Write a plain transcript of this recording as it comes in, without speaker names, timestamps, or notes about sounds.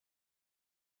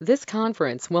This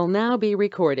conference will now be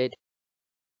recorded.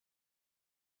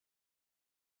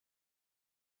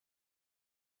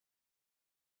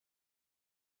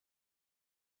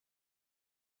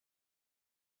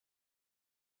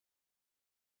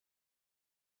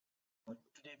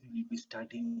 Today we will be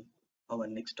starting our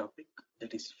next topic,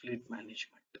 that is fleet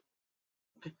management.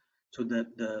 Okay, so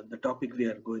the topic we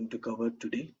are going to cover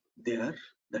today there,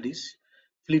 that is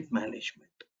fleet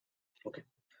management. Okay,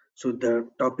 so the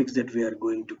topics that we are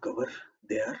going to cover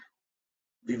there,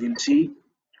 we will see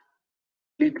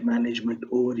fleet management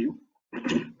overview,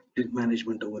 fleet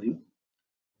management overview,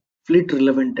 fleet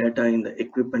relevant data in the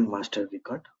equipment master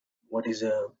record. What is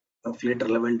a fleet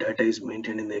relevant data is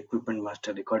maintained in the equipment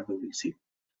master record, we will see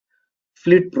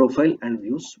fleet profile and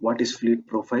views. What is fleet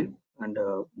profile and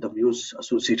the views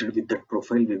associated with that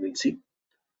profile, we will see.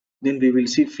 Then we will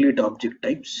see fleet object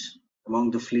types.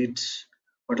 Among the fleets,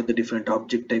 what are the different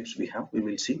object types we have, we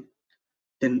will see.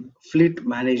 Then fleet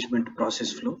management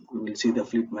process flow, we will see the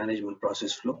fleet management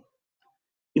process flow.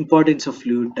 Importance of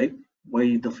fluid type,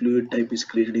 why the fluid type is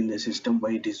created in the system,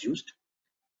 why it is used.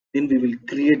 Then we will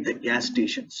create the gas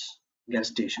stations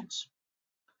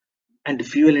and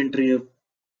fuel entry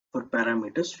for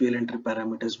parameters, fuel entry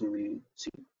parameters we will see.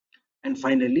 And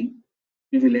finally,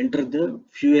 we will enter the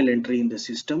fuel entry in the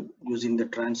system using the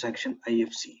transaction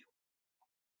IFCU.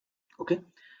 Okay,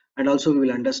 and also we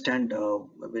will understand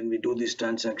when we do this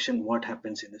transaction what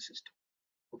happens in the system.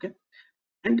 Okay,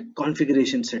 and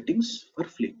configuration settings for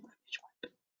fleet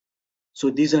management.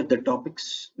 So these are the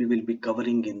topics we will be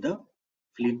covering in the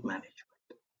fleet management.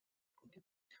 Okay.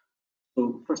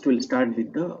 So first we'll start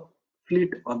with the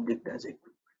fleet object as equipment.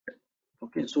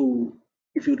 Okay, so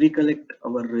if you recollect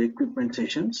our equipment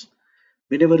sessions,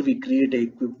 whenever we create a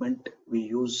equipment, we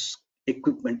use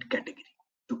equipment category.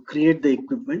 To create the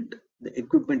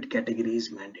equipment category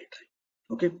is mandatory.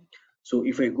 Okay, so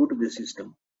if I go to the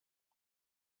system,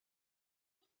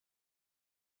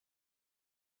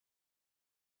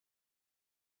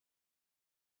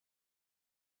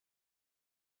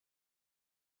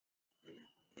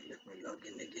 let me log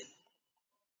in again.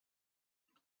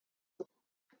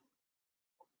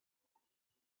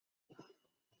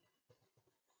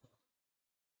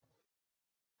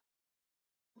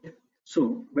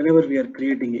 So whenever we are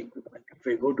creating equipment, if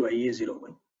I go to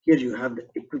IA01, here you have the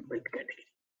equipment category.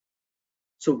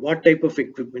 So what type of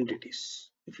equipment it is?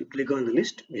 If you click on the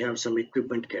list, we have some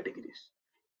equipment categories.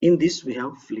 In this, we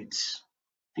have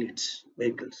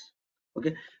vehicles.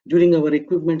 Okay. During our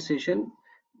equipment session,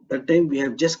 that time we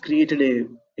have just created a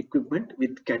equipment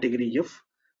with category F.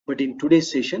 But in today's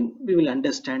session, we will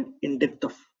understand in depth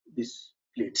of this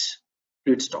fleets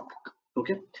topic.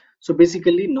 Okay. So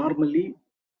basically, normally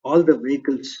all the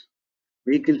vehicles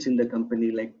in the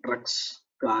company like trucks,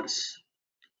 cars,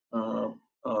 uh,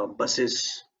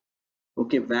 buses,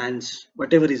 okay, vans,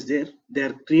 whatever is there, they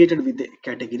are created with a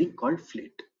category called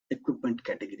fleet, equipment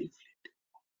category fleet.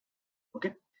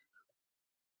 Okay,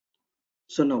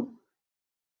 so now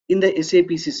in the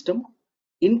SAP system,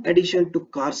 in addition to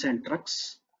cars and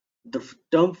trucks, the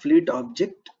term fleet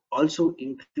object also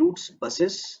includes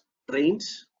buses,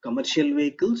 trains, commercial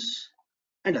vehicles,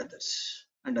 and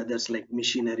others like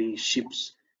machinery,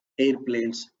 ships,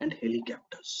 airplanes, and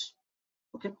helicopters.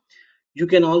 Okay, you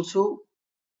can also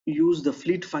use the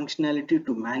fleet functionality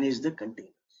to manage the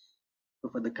containers. So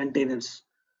for the containers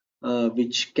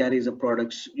which carries the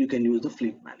products, you can use the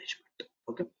fleet management.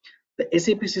 Okay, the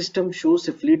SAP system shows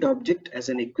a fleet object as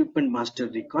an equipment master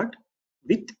record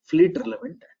with fleet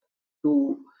relevant data.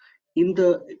 So in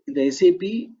the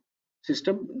SAP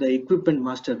system, the equipment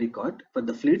master record for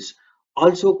the fleets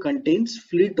also contains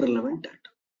fleet relevant data,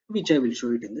 which I will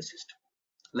show it in the system.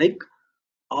 Like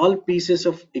all pieces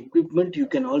of equipment, you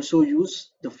can also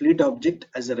use the fleet object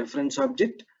as a reference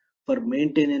object for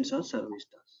maintenance or service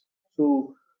tasks.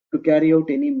 So to carry out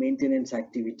any maintenance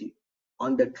activity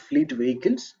on that fleet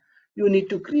vehicles, you need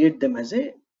to create them as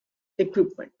a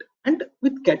equipment and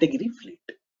with category fleet.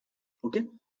 Okay,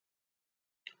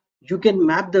 you can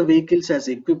map the vehicles as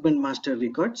equipment master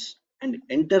records and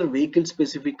enter vehicle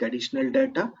specific additional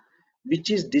data, which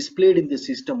is displayed in the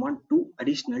system on two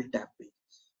additional tab pages.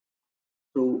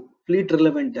 So fleet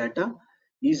relevant data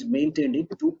is maintained in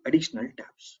two additional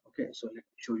tabs. Okay, so let me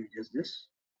show you just this.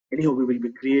 Anyhow, we will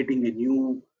be creating a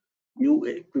new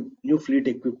fleet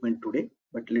equipment today,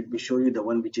 but let me show you the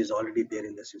one which is already there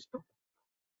in the system.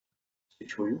 Let me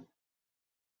show you.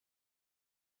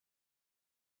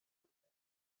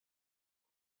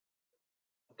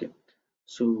 Okay,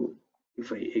 so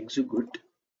if I execute,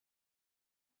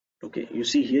 okay, you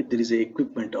see here there is a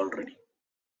equipment already.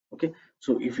 Okay,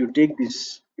 so if you take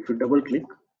this, if you double click,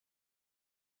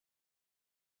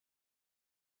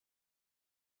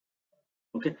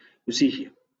 Okay, you see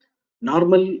here,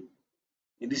 normal,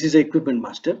 this is a equipment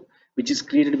master which is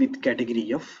created with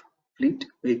category of fleet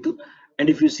vehicle. And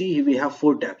if you see here, we have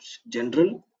four tabs: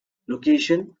 general,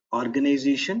 location,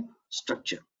 organization,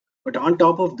 structure. But on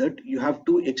top of that, you have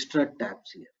two extra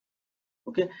tabs here.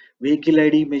 Okay, vehicle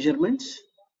ID measurements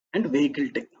and vehicle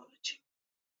technology.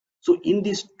 So in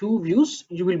these two views,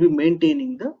 you will be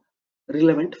maintaining the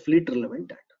relevant fleet relevant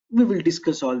data. We will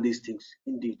discuss all these things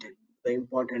in detail. The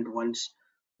important ones,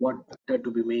 what data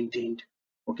to be maintained,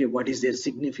 okay, what is their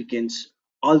significance,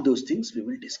 all those things we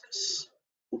will discuss.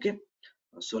 Okay,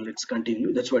 so let's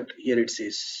continue. That's what here it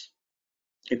says.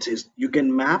 It says you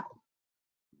can map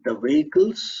the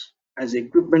vehicles as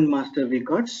equipment master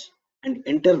records and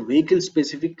enter vehicle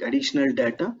specific additional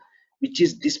data which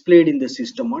is displayed in the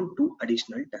system on two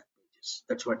additional tab pages.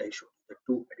 That's what I showed, the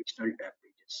two additional tab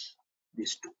pages,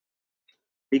 these two: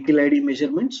 vehicle ID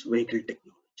measurements, vehicle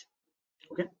technology.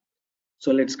 Okay,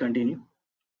 so let's continue.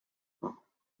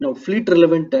 Now fleet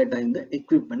relevant data in the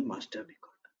equipment master record.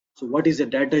 So what is the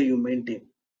data you maintain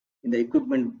in the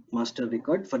equipment master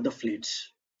record for the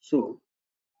fleets? So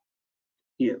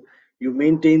here you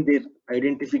maintain their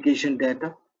identification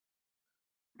data,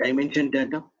 dimension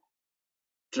data,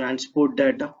 transport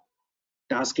data,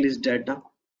 task list data,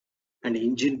 and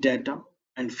engine data,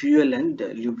 and fuel and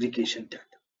lubrication data.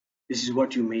 This is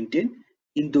what you maintain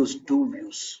in those two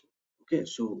views. Okay,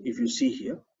 so if you see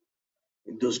here,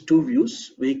 in those two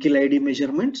views, vehicle ID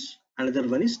measurements, another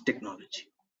one is technology.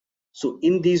 So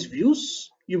in these views,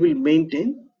 you will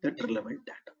maintain that relevant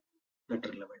data, that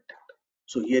relevant data.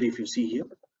 So here, if you see here,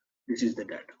 this is the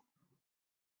data.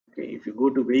 Okay, if you go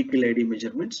to vehicle ID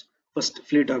measurements, first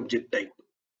fleet object type.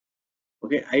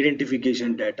 Okay,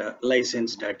 identification data,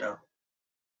 license data.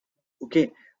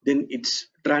 Okay, then it's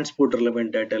transport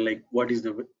relevant data, like what is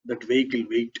the that vehicle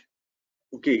weight.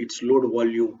 Okay, its load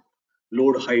volume,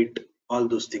 load height, all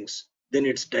those things. Then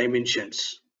its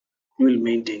dimensions you will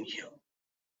maintain here.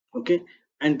 Okay,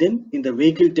 and then in the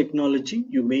vehicle technology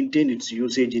you maintain its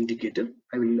usage indicator.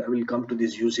 I will come to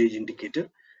this usage indicator,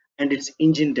 and its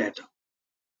engine data,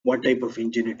 what type of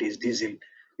engine it is, diesel,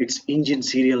 its engine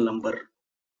serial number.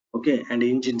 Okay, and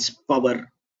engine's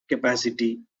power,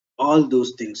 capacity, all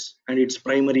those things, and its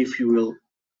primary fuel.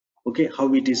 Okay,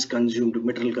 how it is consumed,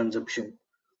 metal consumption,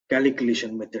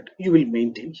 calculation method you will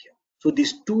maintain here. So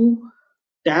these two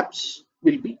tabs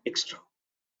will be extra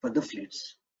for the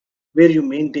fleets, where you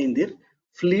maintain their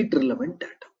fleet relevant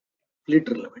data, fleet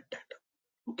relevant data.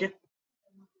 Okay,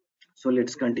 so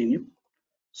let's continue.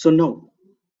 So now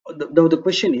the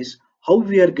question is how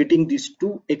we are getting these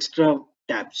two extra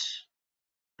tabs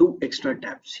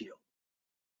here.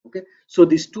 Okay, so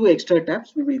these two extra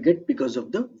tabs we will get because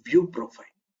of the view profile,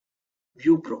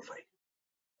 view profile.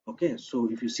 Okay, so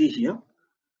if you see here,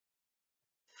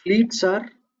 fleets are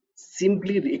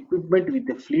simply the equipment with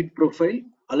a fleet profile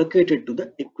allocated to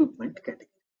the equipment category.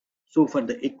 So for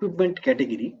the equipment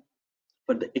category,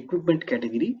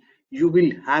 you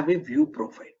will have a view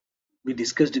profile. We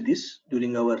discussed this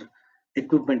during our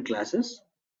equipment classes,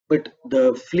 but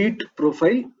the fleet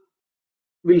profile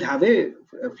will have a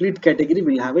fleet category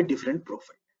will have a different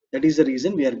profile. That is the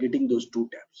reason we are getting those two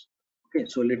tabs. Okay,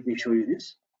 so let me show you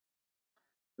this.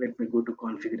 Let me go to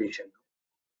configuration.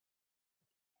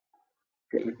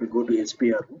 Okay, let me go to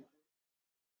SPRO,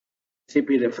 SAP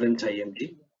reference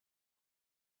IMG,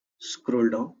 scroll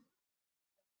down,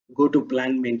 go to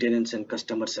plant maintenance and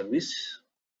customer service.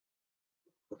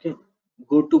 Okay,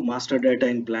 go to master data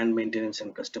in plant maintenance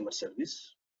and customer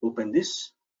service. Open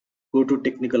this, go to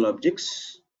technical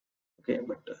objects. Okay,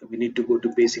 but we need to go to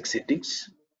basic settings.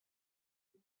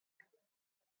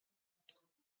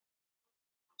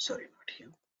 Sorry, not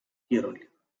here. Here only.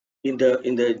 In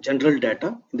the general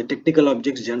data, in the technical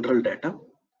objects general data,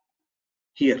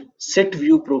 here set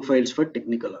view profiles for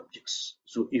technical objects.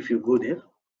 So if you go there,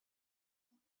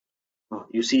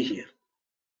 you see here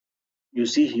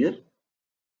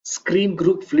screen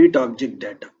group fleet object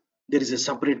data. There is a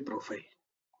separate profile.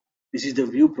 This is the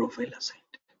view profile assigned.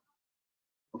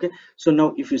 Okay, so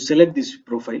now if you select this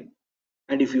profile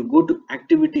and if you go to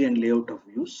activity and layout of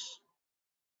views,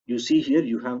 you see here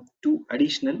you have two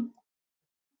additional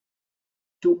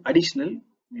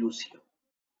views here,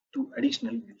 two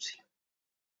additional views here.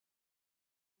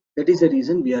 That is the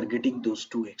reason we are getting those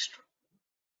two extra.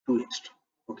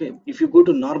 Okay, if you go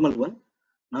to normal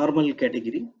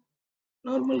category,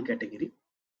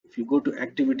 if you go to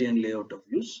activity and layout of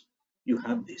views, you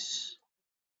have this.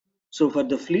 So for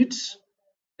the fleets,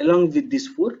 along with these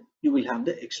four, you will have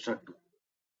the extra two.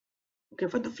 Okay,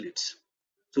 for the fleets.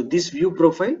 So this view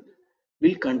profile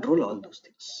will control all those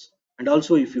things. And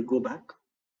also if you go back,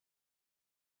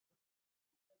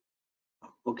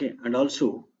 Okay, and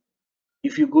also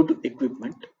if you go to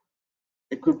equipment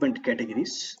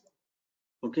categories,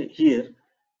 okay, here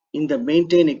in the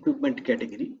maintain equipment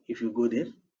category, if you go there,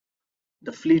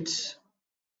 the fleets,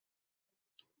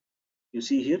 you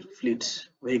see here fleets,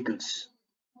 vehicles,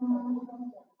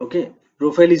 okay,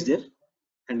 profile is there.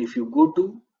 And if you go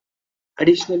to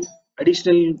additional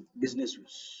additional business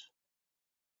use,